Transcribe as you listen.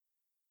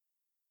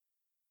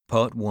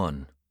Part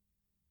 1.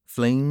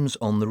 Flames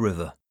on the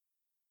River.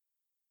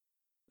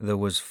 There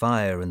was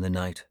fire in the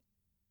night,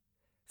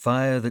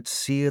 fire that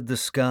seared the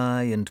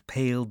sky and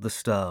paled the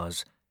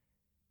stars,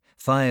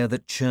 fire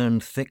that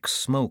churned thick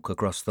smoke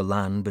across the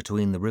land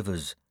between the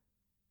rivers.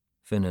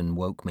 Finan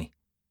woke me.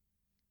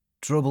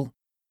 "Trouble,"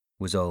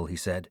 was all he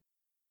said.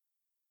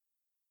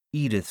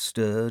 Edith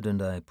stirred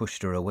and I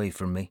pushed her away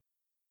from me.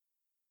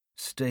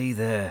 "Stay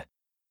there,"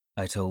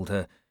 I told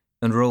her,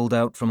 and rolled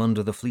out from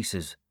under the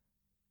fleeces.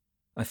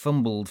 I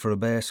fumbled for a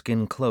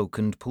bearskin cloak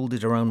and pulled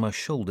it around my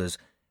shoulders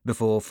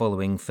before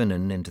following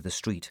Finan into the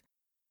street.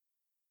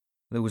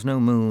 There was no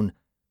moon,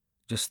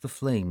 just the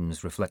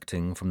flames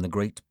reflecting from the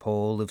great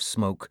pall of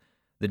smoke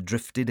that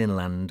drifted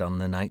inland on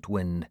the night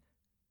wind.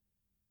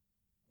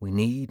 "We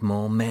need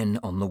more men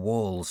on the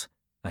walls,"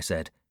 I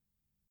said.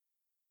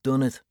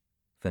 "Done it,"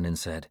 Finan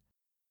said.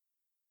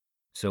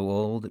 So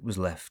all that was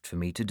left for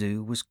me to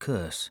do was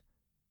curse.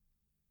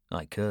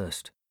 I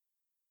cursed.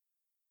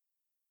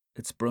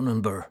 "It's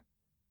Brunanburh,"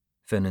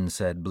 Finan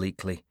said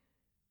bleakly,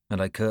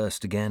 and I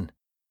cursed again.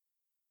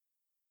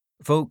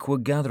 Folk were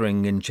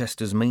gathering in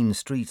Chester's main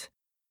street.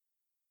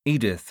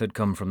 Edith had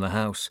come from the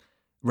house,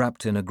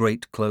 wrapped in a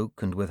great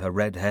cloak and with her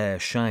red hair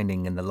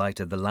shining in the light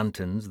of the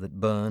lanterns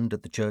that burned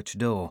at the church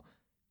door.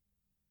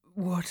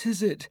 "What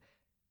is it?"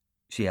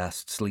 she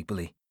asked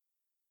sleepily.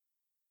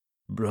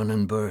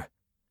 "Brunanburh,"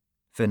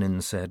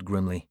 Finan said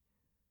grimly.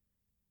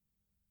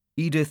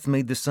 Edith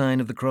made the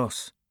sign of the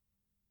cross.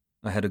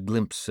 I had a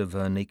glimpse of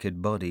her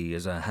naked body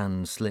as her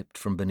hand slipped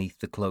from beneath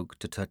the cloak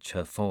to touch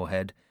her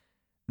forehead.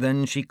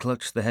 Then she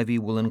clutched the heavy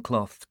woolen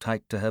cloth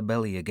tight to her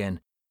belly again.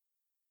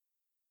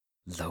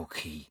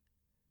 "Loki."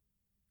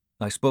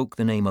 I spoke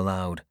the name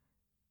aloud.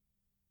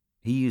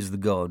 He is the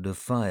god of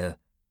fire,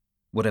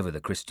 whatever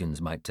the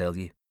Christians might tell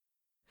you.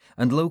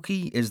 And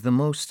Loki is the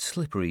most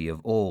slippery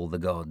of all the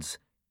gods,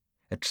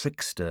 a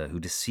trickster who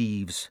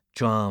deceives,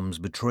 charms,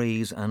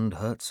 betrays, and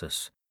hurts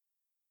us.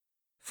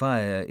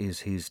 Fire is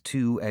his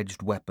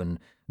two-edged weapon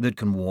that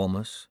can warm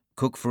us,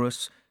 cook for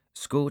us,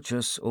 scorch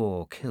us,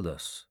 or kill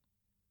us.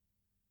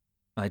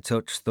 I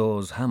touched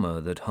Thor's hammer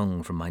that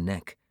hung from my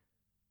neck.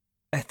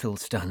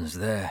 "Aethelstan's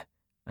there,"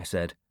 I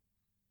said.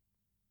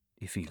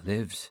 "If he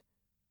lives,"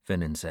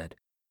 Finan said.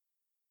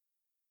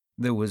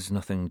 There was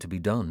nothing to be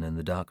done in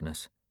the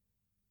darkness.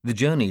 The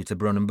journey to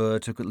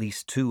Brunanburh took at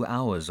least 2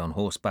 hours on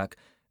horseback,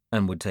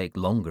 and would take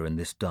longer in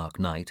this dark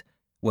night,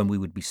 when we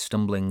would be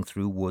stumbling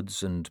through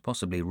woods and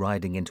possibly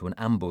riding into an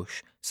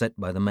ambush set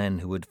by the men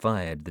who had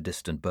fired the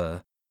distant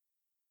burh.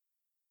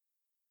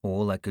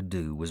 All I could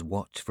do was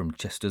watch from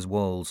Chester's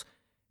walls,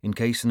 in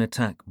case an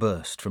attack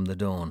burst from the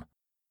dawn.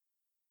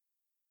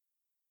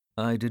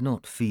 I did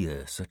not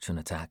fear such an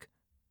attack.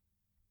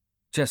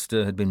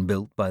 Chester had been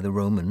built by the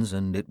Romans,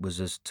 and it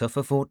was as tough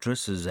a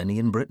fortress as any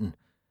in Britain.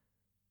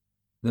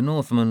 The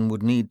Northmen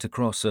would need to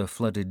cross a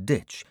flooded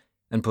ditch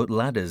and put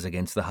ladders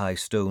against the high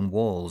stone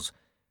walls,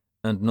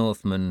 and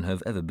Northmen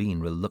have ever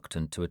been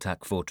reluctant to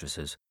attack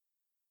fortresses.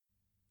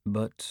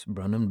 But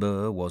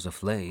Brunanburh was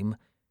aflame,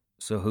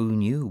 so who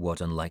knew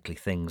what unlikely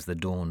things the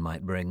dawn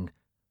might bring?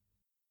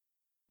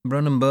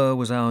 Brunanburh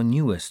was our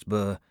newest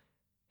burh,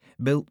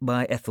 built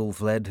by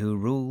Aethelflaed, who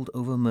ruled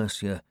over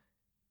Mercia,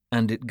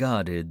 and it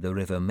guarded the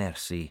river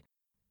Mersey,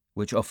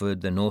 which offered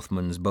the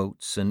Northmen's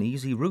boats an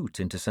easy route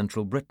into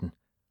central Britain.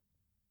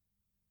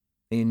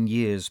 In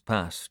years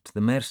past, the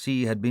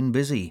Mersey had been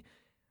busy,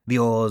 the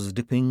oars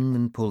dipping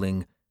and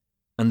pulling,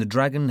 and the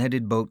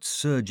dragon-headed boats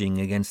surging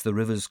against the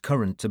river's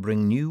current to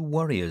bring new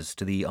warriors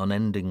to the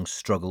unending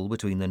struggle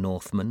between the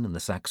Northmen and the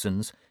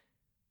Saxons.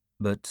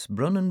 But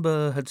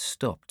Brunanburh had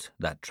stopped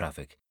that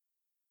traffic.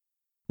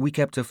 We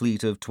kept a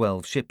fleet of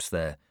 12 ships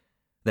there,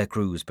 their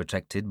crews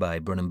protected by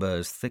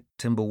Brunanburh's thick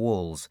timber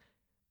walls,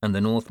 and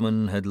the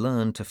Northmen had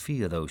learned to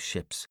fear those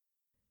ships.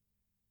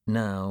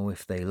 Now,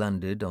 if they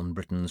landed on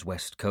Britain's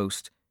west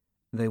coast,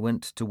 they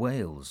went to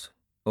Wales,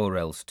 or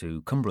else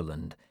to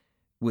Cumberland,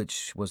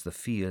 which was the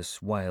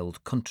fierce,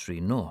 wild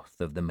country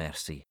north of the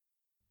Mersey.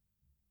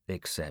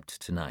 Except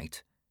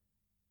tonight.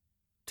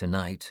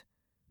 Tonight,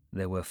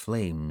 there were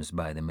flames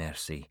by the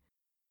Mersey.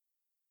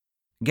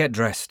 "Get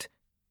dressed,"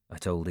 I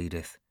told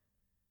Edith.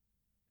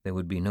 There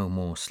would be no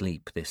more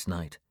sleep this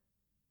night.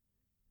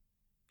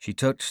 She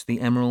touched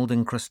the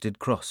emerald-encrusted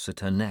cross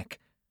at her neck.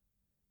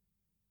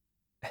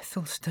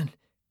 "Aethelstan,"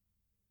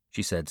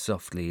 she said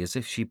softly, as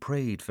if she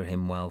prayed for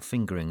him while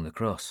fingering the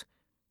cross.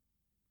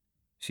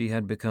 She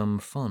had become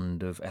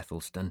fond of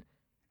Aethelstan.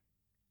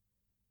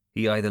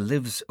 "He either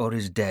lives or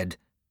is dead,"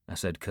 I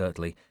said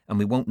curtly, "and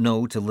we won't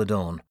know till the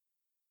dawn."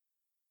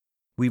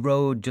 We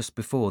rode just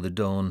before the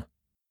dawn,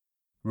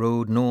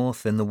 rode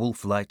north in the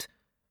wolf light,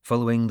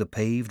 following the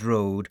paved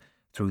road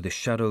through the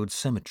shadowed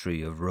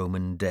cemetery of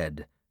Roman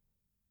dead.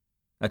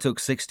 I took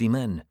 60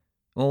 men,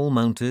 all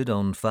mounted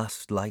on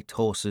fast, light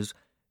horses,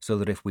 so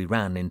that if we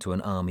ran into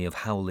an army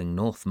of howling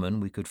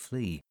Northmen we could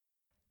flee.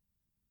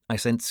 I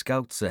sent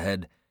scouts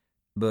ahead,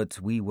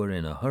 but we were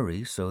in a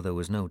hurry, so there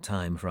was no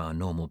time for our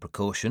normal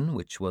precaution,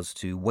 which was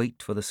to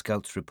wait for the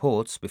scouts'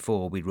 reports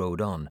before we rode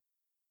on.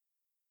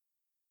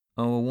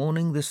 Our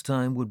warning this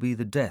time would be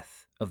the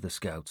death of the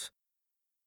scouts.